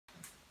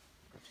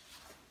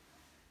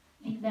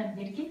ben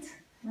Birgit.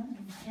 Ik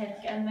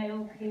herken mij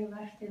ook heel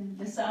erg in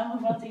de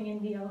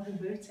samenvattingen die al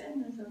gebeurd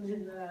zijn. Dus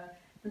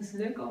dat is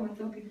leuk om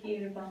het ook een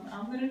keer van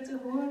anderen te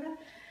horen.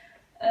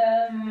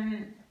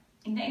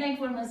 Ik denk dat ik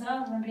voor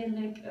mezelf een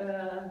redelijk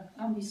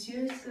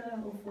ambitieus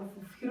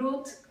of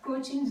groot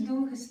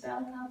coachingsdoel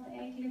gesteld had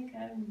eigenlijk.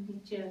 Een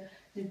beetje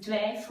de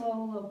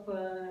twijfel op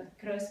het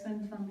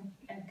kruispunt van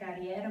een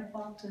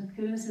carrièrepad,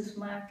 keuzes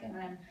maken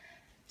en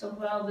toch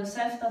wel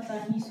besef dat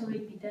dat niet zo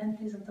evident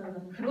is, dat dat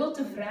een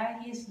grote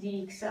vraag is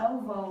die ik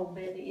zelf al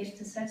bij de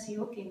eerste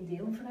sessie ook in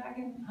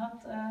deelvragen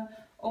had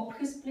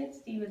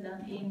opgesplitst, die we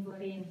dan één voor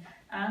één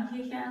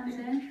aangegaan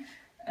zijn.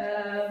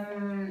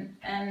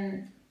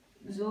 En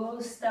zo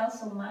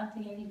stelselmatig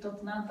eigenlijk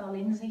tot een aantal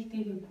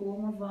inzichten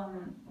gekomen van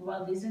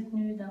wat is het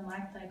nu dat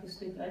maakt dat ik een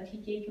stuk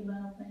uitgekeken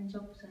ben op mijn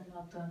job. Zijn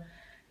dat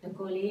de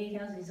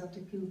collega's, is dat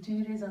de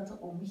cultuur, is dat de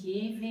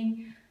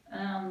omgeving?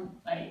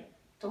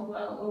 Toch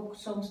wel ook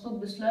soms tot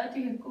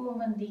besluiten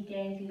gekomen die ik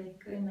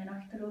eigenlijk in mijn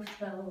achterhoofd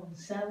wel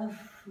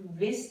zelf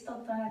wist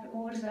dat daar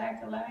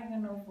oorzaken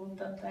lagen of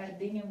dat daar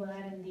dingen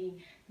waren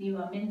die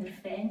wat minder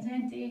fijn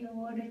zijn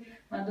tegenwoordig.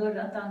 Maar door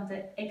dat dan te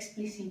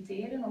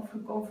expliciteren of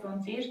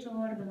geconfronteerd te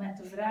worden met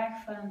de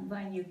vraag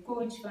van je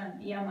coach van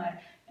ja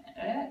maar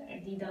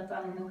die dat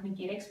dan nog een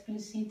keer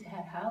expliciet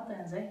herhaalt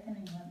en zegt en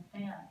ik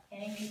van ja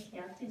eigenlijk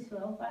ja het is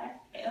wel waar.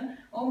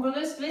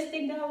 Onbewust wist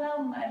ik dat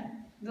wel, maar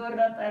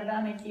doordat daar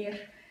dan een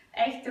keer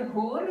echt te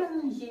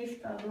horen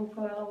geeft dat ook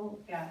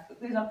wel, ja,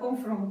 dus dat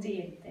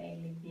confronteert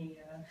eigenlijk.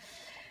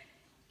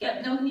 Ik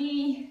heb nog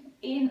niet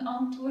één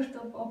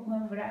antwoord op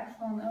mijn vraag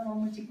van wat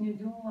moet ik nu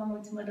doen,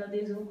 maar dat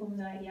is ook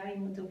omdat ja, je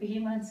moet op een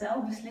gegeven moment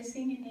zelf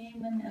beslissingen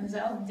nemen en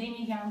zelf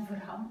dingen gaan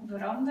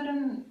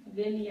veranderen,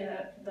 wil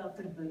je dat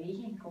er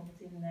beweging komt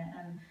in.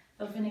 En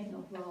dat vind ik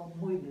nog wel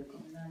moeilijk,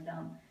 omdat ik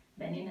dan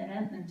ben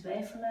inherent een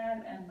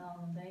twijfelaar en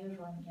dan denk je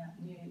van ja,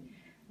 nu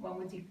wat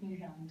moet ik nu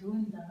gaan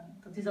doen?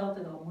 Dat is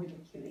altijd al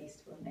moeilijk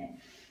geweest voor mij.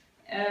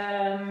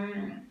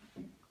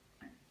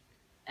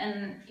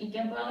 En ik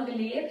heb wel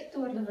geleerd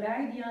door de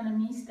vraag die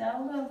Annemie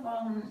stelde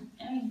van,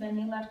 ik ben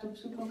heel hard op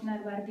zoek ook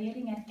naar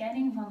waardering en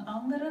erkenning van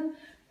anderen,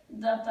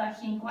 dat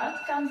geen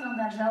kwaad kan van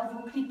daar zelf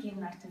ook een keer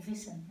naar te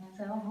vissen.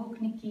 En zelf ook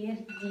een keer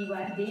die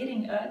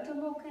waardering uit te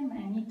lokken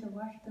en niet te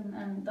wachten.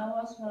 En dat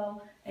was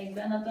wel, ik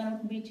ben dat dan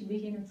ook een beetje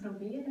beginnen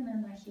proberen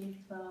en dat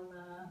geeft wel,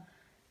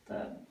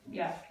 dat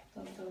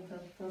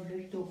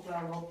lucht ook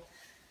wel op.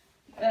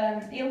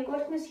 Heel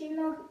kort misschien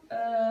nog.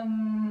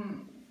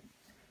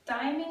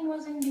 Timing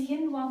was in het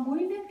begin wat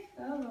moeilijk.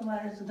 We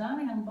waren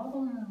zodanig aan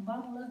het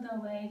babbelen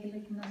dat we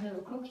eigenlijk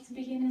een klokjes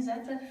beginnen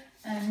zetten.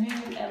 En nu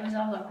hebben we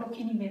zelf dat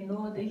klokje niet meer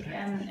nodig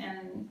en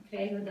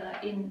krijgen we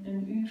dat in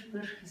een uur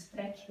per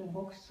gesprek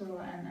gebokst zo,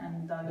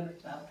 en dat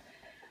lukt wel.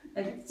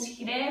 Het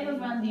schrijven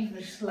van die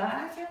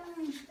verslagen,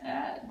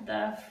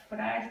 dat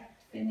vraagt,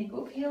 vind ik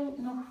ook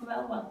nog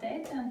wel wat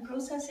tijd en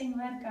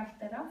processingwerk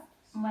achteraf.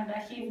 Maar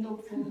dat geeft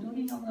ook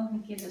voldoening om nog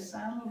een keer de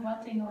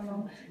samenvatting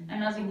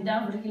en als ik die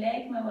dan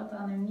vergelijk met wat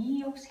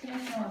Annemie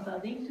opschrijft en wat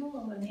dat ik doe,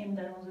 want we nemen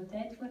daar onze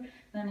tijd voor,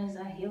 dan is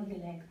dat heel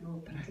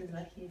gelijklopend. Dus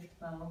dat geeft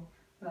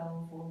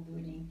wel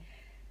voldoening.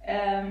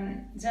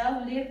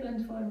 Hetzelfde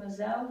leerpunt voor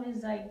mezelf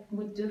is dat ik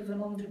moet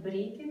durven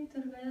onderbreken,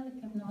 terwijl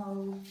ik heb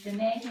nogal de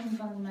neiging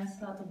van de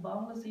mensen laten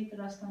babbelen,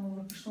 zeker als het dan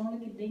over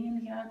persoonlijke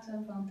dingen gaat,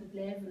 van te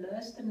blijven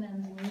luisteren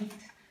en er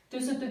niet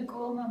tussen te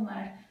komen,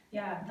 maar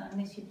ja, dan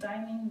is je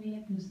timing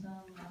weer, dus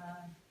dan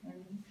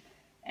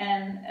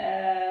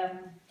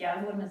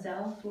voor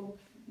mezelf ook,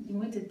 je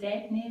moet de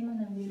tijd nemen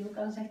en wie ook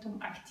al zegt om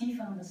actief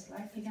aan de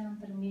slag te gaan,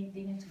 ermee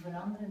dingen te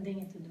veranderen,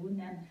 dingen te doen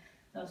en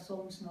dat is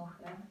soms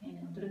nog in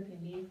een drukke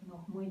leven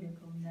nog moeilijk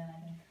om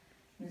daar.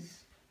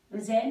 Dus we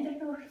zijn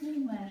er nog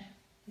niet, maar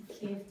het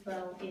geeft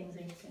wel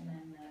inzichten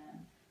en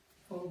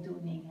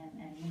voldoening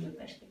en nieuwe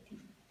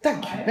perspectieven.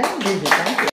 Dankjewel, lieve dank.